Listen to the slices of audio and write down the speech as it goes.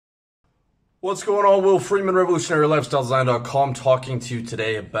What's going on? Will Freeman, RevolutionaryLifestyleDesign.com, talking to you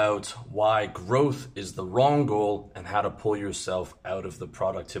today about why growth is the wrong goal and how to pull yourself out of the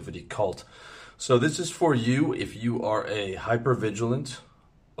productivity cult. So this is for you if you are a hypervigilant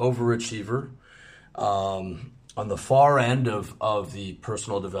overachiever on the far end of the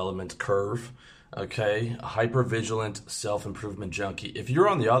personal development curve, okay? A hypervigilant self-improvement junkie. If you're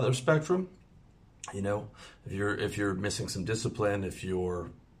on the other spectrum, you know, if you're missing some discipline, if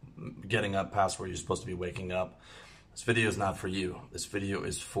you're getting up past where you're supposed to be waking up, this video is not for you. This video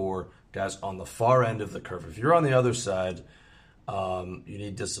is for guys on the far end of the curve. If you're on the other side, you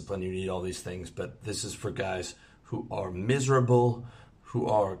need discipline, you need all these things, but this is for guys who are miserable, who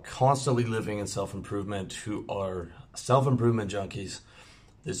are constantly living in self-improvement, who are self-improvement junkies.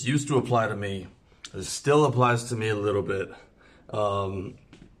 This used to apply to me. This still applies to me a little bit.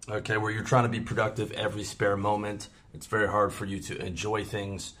 Okay, where you're trying to be productive every spare moment. It's very hard for you to enjoy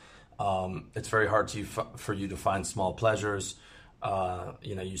things. It's very hard for you to find small pleasures.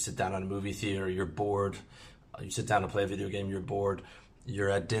 You sit down in a movie theater, you're bored. You sit down to play a video game, you're bored. You're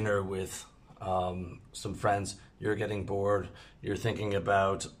at dinner with some friends, you're getting bored. You're thinking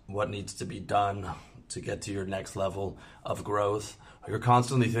about what needs to be done to get to your next level of growth. You're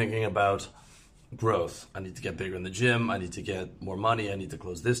constantly thinking about growth. I need to get bigger in the gym. I need to get more money. I need to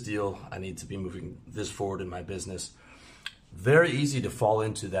close this deal. I need to be moving this forward in my business. Very easy to fall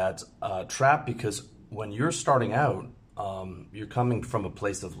into that trap, because when you're starting out, you're coming from a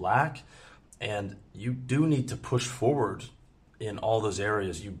place of lack, and you do need to push forward in all those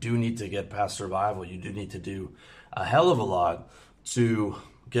areas. You do need to get past survival. You do need to do a hell of a lot to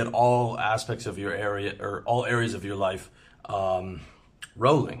get all aspects of your area, or all areas of your life,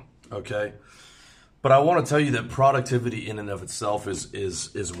 rolling, okay? But I want to tell you that productivity in and of itself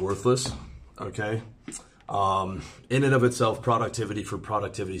is worthless, okay? In and of itself, productivity for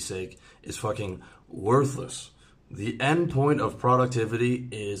productivity's sake is fucking worthless. The end point of productivity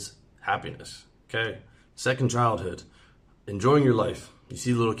is happiness, okay? Second childhood, enjoying your life. You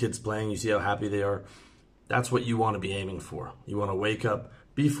see little kids playing, you see how happy they are. That's what you want to be aiming for. You want to wake up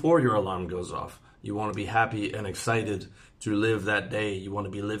before your alarm goes off. You want to be happy and excited to live that day. You want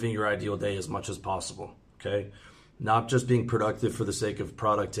to be living your ideal day as much as possible, okay? Not just being productive for the sake of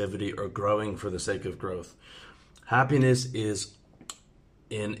productivity or growing for the sake of growth. Happiness is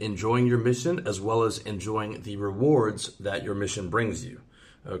in enjoying your mission as well as enjoying the rewards that your mission brings you,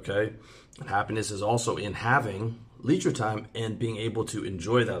 okay? And happiness is also in having leisure time and being able to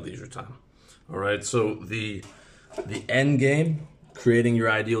enjoy that leisure time, all right? So the end game, creating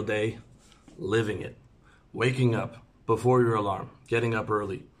your ideal day, living it, waking up before your alarm, getting up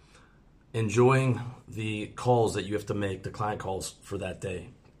early, enjoying the calls that you have to make, the client calls for that day,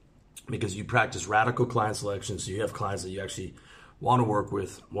 because you practice radical client selection, so you have clients that you actually want to work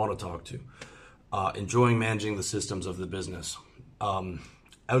with, want to talk to, enjoying managing the systems of the business,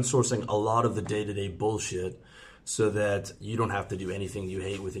 outsourcing a lot of the day-to-day bullshit so that you don't have to do anything you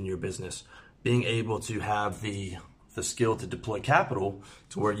hate within your business, being able to have the skill to deploy capital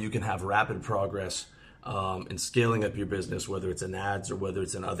to where you can have rapid progress in scaling up your business, whether it's in ads or whether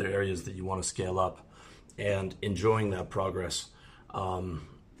it's in other areas that you want to scale up, and enjoying that progress.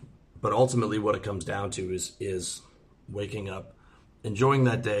 But ultimately what it comes down to is waking up, enjoying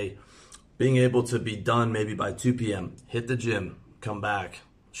that day, being able to be done maybe by 2 p.m., hit the gym, come back,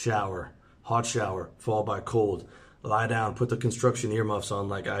 shower, hot shower, followed by cold, lie down, put the construction earmuffs on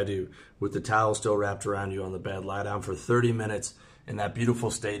like I do, with the towel still wrapped around you on the bed, lie down for 30 minutes in that beautiful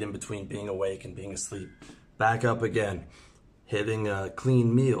state in between being awake and being asleep. Back up again, hitting a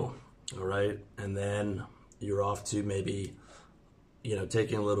clean meal, all right? And then you're off to maybe,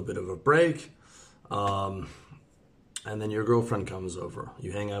 taking a little bit of a break. And then your girlfriend comes over.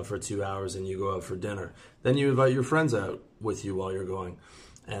 You hang out for 2 hours and you go out for dinner. Then you invite your friends out with you while you're going.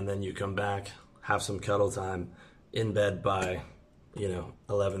 And then you come back, have some cuddle time, in bed by,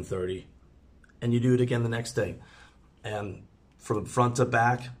 11:30. And you do it again the next day. And from front to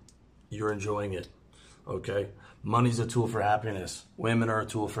back, you're enjoying it, okay? Money's a tool for happiness. Women are a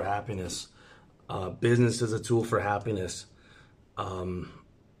tool for happiness. Business is a tool for happiness.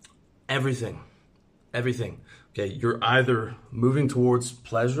 Everything. Okay, you're either moving towards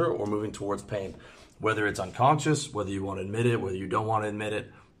pleasure or moving towards pain. Whether it's unconscious, whether you want to admit it, whether you don't want to admit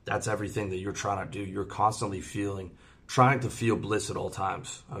it, that's everything that you're trying to do. You're constantly trying to feel bliss at all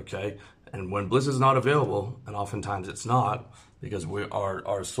times, okay? And when bliss is not available, and oftentimes it's not, because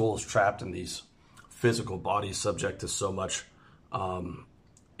our soul is trapped in these physical bodies subject to so much,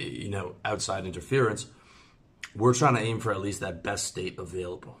 outside interference, we're trying to aim for at least that best state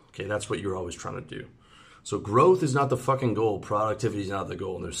available, okay? That's what you're always trying to do. So growth is not the fucking goal. Productivity is not the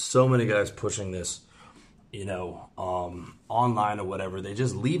goal. And there's so many guys pushing this, online or whatever. They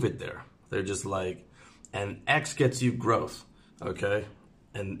just leave it there. They're just like, and X gets you growth, okay?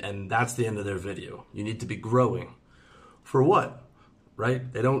 And that's the end of their video. You need to be growing. For what?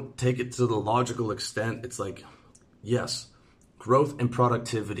 Right? They don't take it to the logical extent. It's like, yes, growth and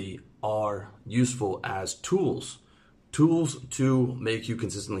productivity are useful as tools to make you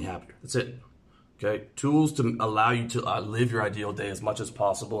consistently happier. That's it. Okay? Tools to allow you to live your ideal day as much as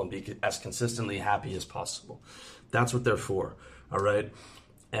possible and be as consistently happy as possible. That's what they're for. All right?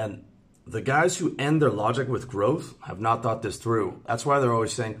 And the guys who end their logic with growth have not thought this through. That's why they're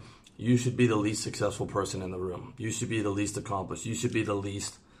always saying, you should be the least successful person in the room. You should be the least accomplished. You should be the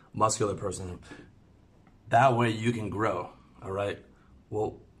least muscular person. That way you can grow. All right?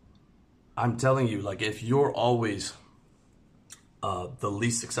 Well, I'm telling you, like, if you're always the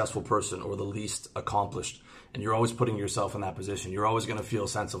least successful person or the least accomplished, and you're always putting yourself in that position, you're always going to feel a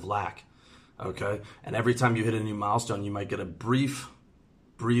sense of lack. Okay? And every time you hit a new milestone, you might get a brief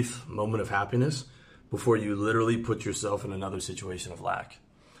moment of happiness before you literally put yourself in another situation of lack.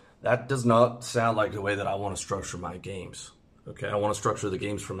 That does not sound like the way that I want to structure my games. Okay, I want to structure the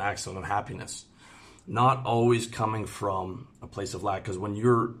games for maximum happiness, not always coming from a place of lack. Because when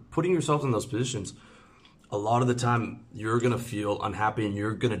you're putting yourself in those positions, a lot of the time you're going to feel unhappy and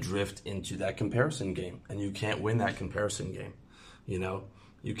you're going to drift into that comparison game, and you can't win that comparison game.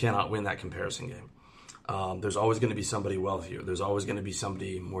 You cannot win that comparison game. There's always going to be somebody wealthier. There's always going to be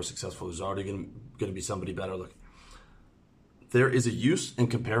somebody more successful. There's already going to be somebody better looking. There is a use in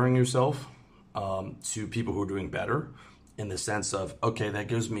comparing yourself to people who are doing better, in the sense of, okay, that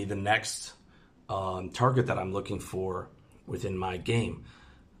gives me the next target that I'm looking for within my game.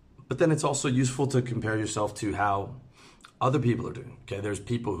 But then it's also useful to compare yourself to how other people are doing. Okay, there's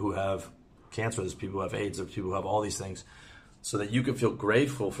people who have cancer, there's people who have AIDS, there's people who have all these things, so that you can feel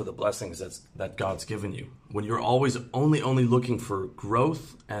grateful for the blessings that God's given you. When you're always only looking for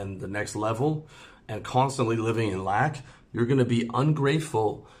growth and the next level and constantly living in lack, you're going to be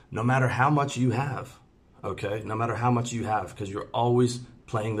ungrateful no matter how much you have, okay? No matter how much you have, because you're always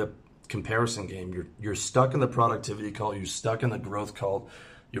playing the comparison game. You're stuck in the productivity cult. You're stuck in the growth cult.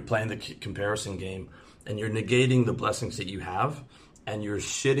 You're playing the comparison game, and you're negating the blessings that you have, and you're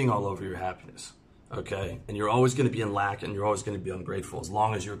shitting all over your happiness, okay? And you're always going to be in lack, and you're always going to be ungrateful as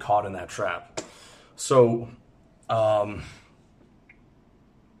long as you're caught in that trap. So,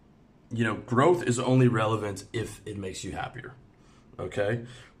 growth is only relevant if it makes you happier, okay?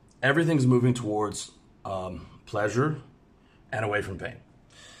 Everything's moving towards pleasure and away from pain.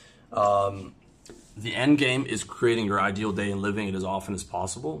 The end game is creating your ideal day and living it as often as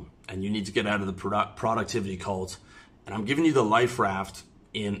possible, and you need to get out of the productivity cult. And I'm giving you the life raft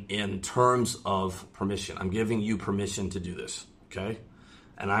in terms of permission. I'm giving you permission to do this, okay?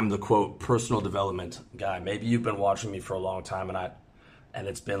 And I'm the, quote, personal development guy. Maybe you've been watching me for a long time, and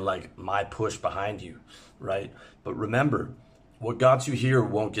it's been like my push behind you, right? But remember, what got you here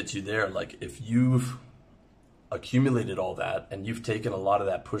won't get you there. Like, if you've accumulated all that and you've taken a lot of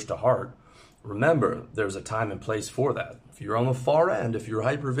that push to heart, remember, there's a time and place for that. If you're on the far end, if you're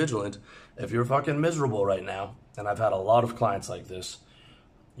hyper vigilant, if you're fucking miserable right now, and I've had a lot of clients like this,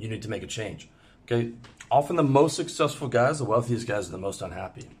 you need to make a change, okay? Often the most successful guys, the wealthiest guys, are the most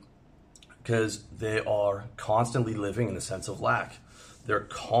unhappy because they are constantly living in a sense of lack. They're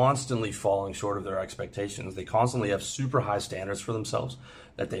constantly falling short of their expectations. They constantly have super high standards for themselves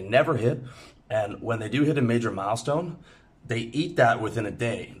that they never hit. And when they do hit a major milestone, they eat that within a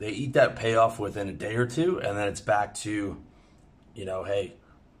day. They eat that payoff within a day or two, and then it's back to, hey,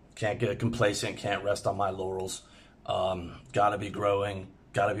 can't get complacent, can't rest on my laurels, gotta be growing,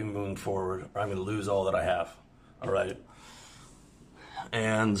 gotta be moving forward, or I'm gonna lose all that I have, all right?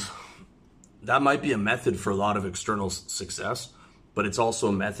 And that might be a method for a lot of external success, but it's also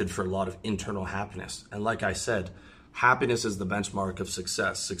a method for a lot of internal happiness. And like I said, happiness is the benchmark of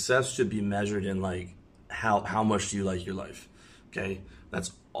success. Success should be measured in like how much do you like your life, okay?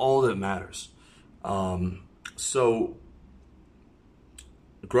 That's all that matters. So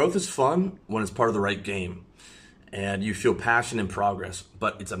growth is fun when it's part of the right game and you feel passion and progress,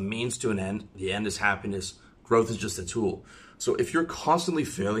 but it's a means to an end. The end is happiness. Growth is just a tool. So if you're constantly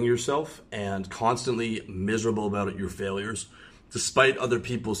failing yourself and constantly miserable about your failures, despite other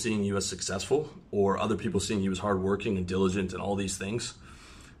people seeing you as successful or other people seeing you as hardworking and diligent and all these things,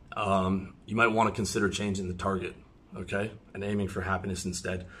 you might want to consider changing the target, okay? And aiming for happiness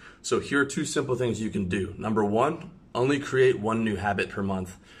instead. So here are 2 simple things you can do. Number 1, only create 1 new habit per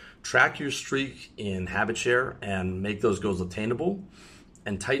month. Track your streak in HabitShare and make those goals attainable.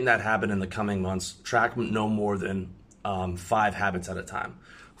 and tighten that habit in the coming months. Track no more than 5 habits at a time.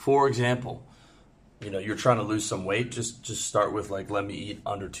 For example, you're trying to lose some weight, just start with like, let me eat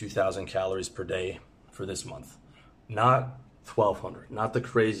under 2,000 calories per day for this month. Not 1,200, not the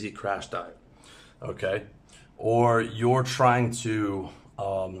crazy crash diet, okay? Or you're trying to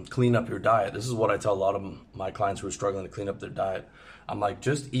clean up your diet. This is what I tell a lot of my clients who are struggling to clean up their diet. I'm like,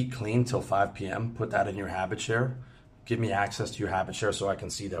 just eat clean till 5 p.m., put that in your habit share, give me access to your habit share so I can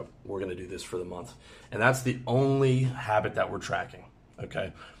see that we're gonna do this for the month. And that's the only habit that we're tracking,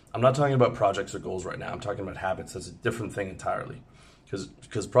 okay? I'm not talking about projects or goals right now. I'm talking about habits. That's a different thing entirely.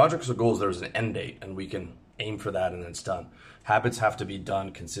 Because projects or goals, there's an end date, and we can aim for that and it's done. Habits have to be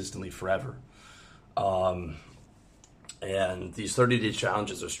done consistently forever. And these 30-day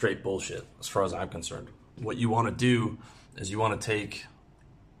challenges are straight bullshit as far as I'm concerned. What you want to do is you want to take,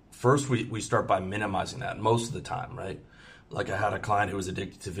 first we start by minimizing that most of the time, right? Like I had a client who was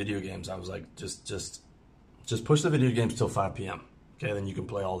addicted to video games. I was like, just push the video games till 5 p.m. Okay, then you can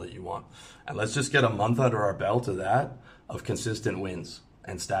play all that you want. And let's just get a month under our belt of that, of consistent wins,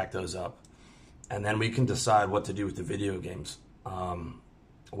 and stack those up. And then we can decide what to do with the video games.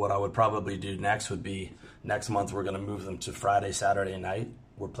 What I would probably do next would be, next month we're going to move them to Friday, Saturday night.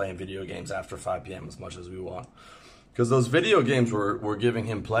 We're playing video games after 5 p.m. as much as we want. Because those video games were giving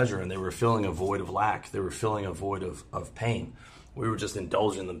him pleasure, and they were filling a void of lack. They were filling a void of pain. We were just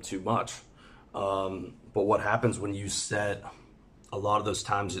indulging them too much. But what happens when you set a lot of those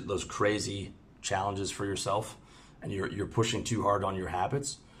times, those crazy challenges for yourself, and you're pushing too hard on your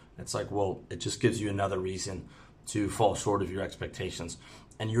habits, it's like, well, it just gives you another reason to fall short of your expectations.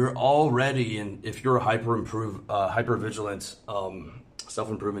 And you're already if you're a hyper vigilant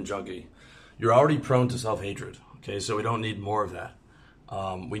self-improvement junkie, you're already prone to self-hatred. Okay, so we don't need more of that.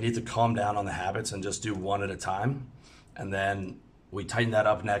 We need to calm down on the habits and just do one at a time, and then we tighten that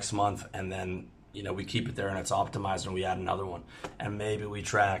up next month, and then we keep it there and it's optimized, and we add another one, and maybe we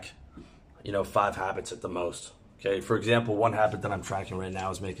track 5 habits at the most. Okay, for example, one habit that I'm tracking right now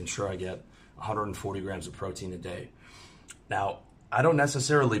is making sure I get 140 grams of protein a day. Now, I don't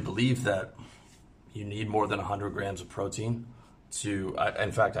necessarily believe that you need more than 100 grams of protein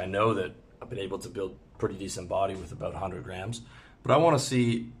in fact, I know that I've been able to build pretty decent body with about 100 grams, but I want to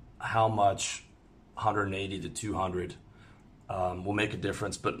see how much 180 to 200 will make a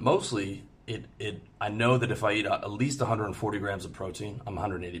difference. But mostly, I know that if I eat at least 140 grams of protein, I'm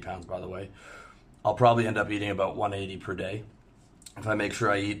 180 pounds, by the way, I'll probably end up eating about 180 per day. If I make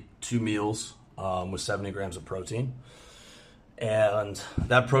sure I eat 2 meals with 70 grams of protein, and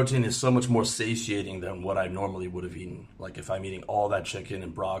that protein is so much more satiating than what I normally would have eaten. Like if I'm eating all that chicken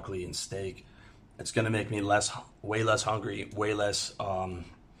and broccoli and steak, it's going to make me way less hungry, way less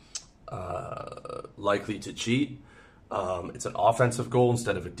likely to cheat. It's an offensive goal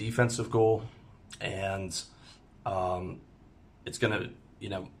instead of a defensive goal, and it's going to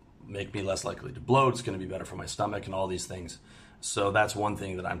make me less likely to bloat. It's going to be better for my stomach and all these things. So that's one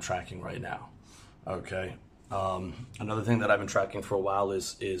thing that I'm tracking right now. Okay. Another thing that I've been tracking for a while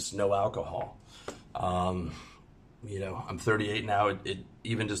is no alcohol. I'm 38 now. It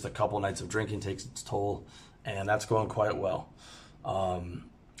even just a couple nights of drinking takes its toll, and that's going quite well.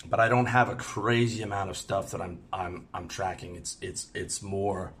 But I don't have a crazy amount of stuff that I'm tracking. It's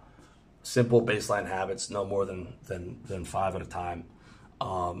more simple baseline habits, no more than 5 at a time,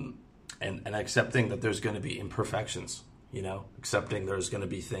 and accepting that there's going to be imperfections. Accepting there's going to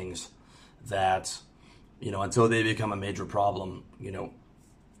be things that until they become a major problem,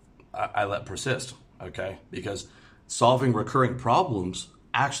 I let persist, okay? Because solving recurring problems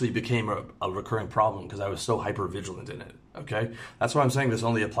actually became a recurring problem because I was so hyper vigilant in it, okay? That's why I'm saying this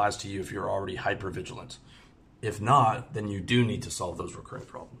only applies to you if you're already hyper vigilant. If not, then you do need to solve those recurring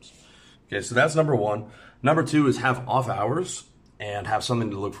problems. Okay, so that's number 1. Number 2 is have off hours and have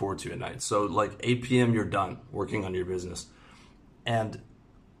something to look forward to at night. So like 8 p.m. you're done working on your business, and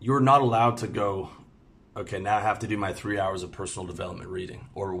you're not allowed to go, okay, now I have to do my 3 hours of personal development reading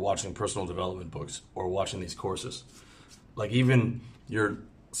or watching personal development books or watching these courses. Like even your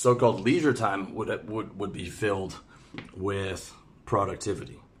so-called leisure time would be filled with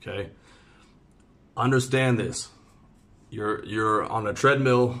productivity, okay? Understand this. You're on a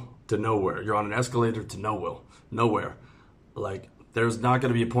treadmill to nowhere. You're on an escalator to nowhere. Like there's not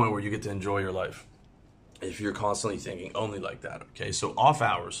going to be a point where you get to enjoy your life if you're constantly thinking only like that, okay? So off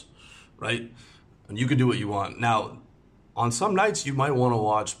hours, right? And you can do what you want. Now, on some nights, you might want to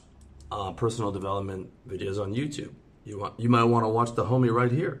watch personal development videos on YouTube. You might want to watch the homie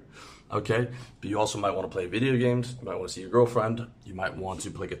right here, okay? But you also might want to play video games. You might want to see your girlfriend. You might want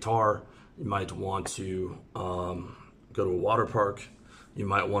to play guitar. You might want to go to a water park. You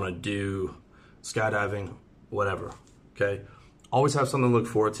might want to do skydiving, whatever, okay? Always have something to look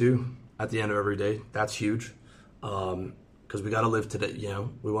forward to at the end of every day. That's huge, because we got to live today, you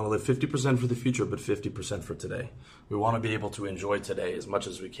know? We want to live 50% for the future, but 50% for today. We want to be able to enjoy today as much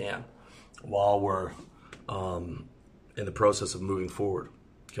as we can while we're in the process of moving forward,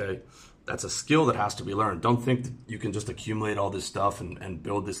 okay? That's a skill that has to be learned. Don't think that you can just accumulate all this stuff and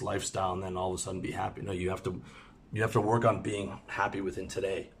build this lifestyle and then all of a sudden be happy. No, you have to work on being happy within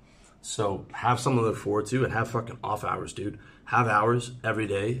today. So have something to look forward to and have fucking off hours, dude. Have hours every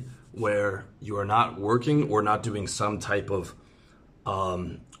day where you are not working or not doing some type of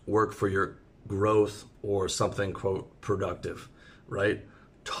work for your growth or something, quote, productive, right?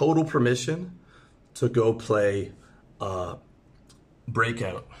 Total permission to go play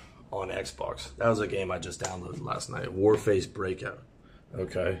Breakout on Xbox. That was a game I just downloaded last night. Warface Breakout.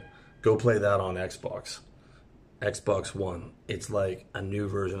 Okay? Go play that on Xbox. Xbox One. It's like a new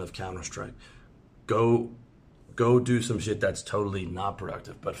version of Counter-Strike. Go do some shit that's totally not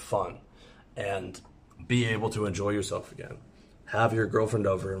productive, but fun. And be able to enjoy yourself again. Have your girlfriend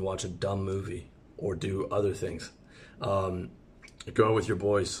over and watch a dumb movie or do other things. Go with your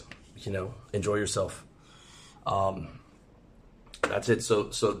boys, you know, enjoy yourself. That's it. So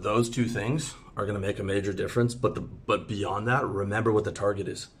those two things are going to make a major difference. But beyond that, remember what the target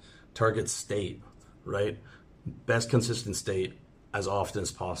is. Target state, right? Best consistent state as often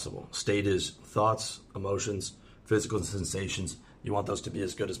as possible. State is thoughts, emotions, physical sensations. You want those to be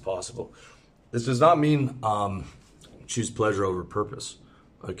as good as possible. This does not mean choose pleasure over purpose,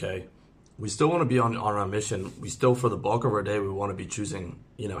 okay? We still want to be on our mission. We still, for the bulk of our day, we want to be choosing,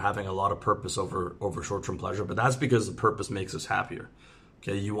 you know, having a lot of purpose over short-term pleasure, but that's because the purpose makes us happier,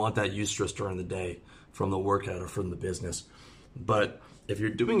 okay? You want that eustress during the day from the workout or from the business. But if you're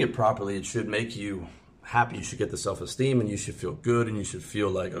doing it properly, it should make you happy. You should get the self-esteem and you should feel good and you should feel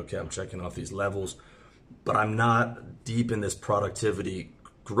like, okay, I'm checking off these levels, but I'm not deep in this productivity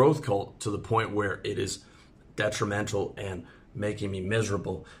growth cult to the point where it is detrimental and making me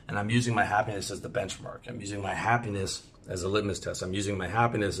miserable, and I'm using my happiness as the benchmark. I'm using my happiness as a litmus test. I'm using my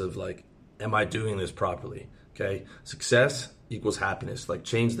happiness of like, am I doing this properly? Okay, success equals happiness. Like,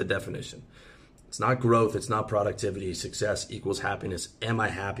 change the definition. It's not growth, it's not productivity. Success equals happiness. Am I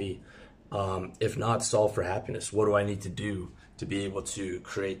happy? If not, solve for happiness. What do I need to do to be able to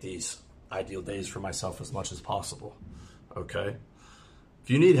create these ideal days for myself as much as possible? Okay, if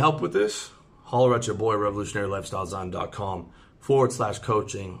you need help with this, holler at your boy,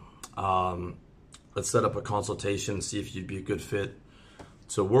 revolutionarylifestyledesign.com/coaching. Let's set up a consultation, see if you'd be a good fit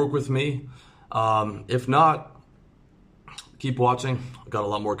to work with me. If not, keep watching. I've got a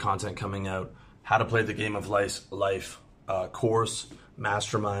lot more content coming out. How to play the game of life course,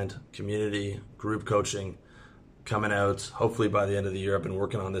 mastermind, community, group coaching coming out hopefully by the end of the year. I've been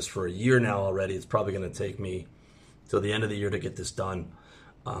working on this for a year now already. It's probably going to take me till the end of the year to get this done.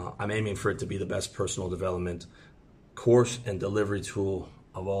 I'm aiming for it to be the best personal development course and delivery tool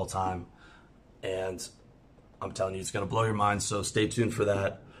of all time. And I'm telling you, it's going to blow your mind. So stay tuned for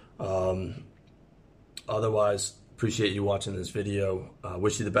that. Otherwise, appreciate you watching this video.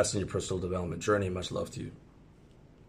 Wish you the best in your personal development journey. Much love to you.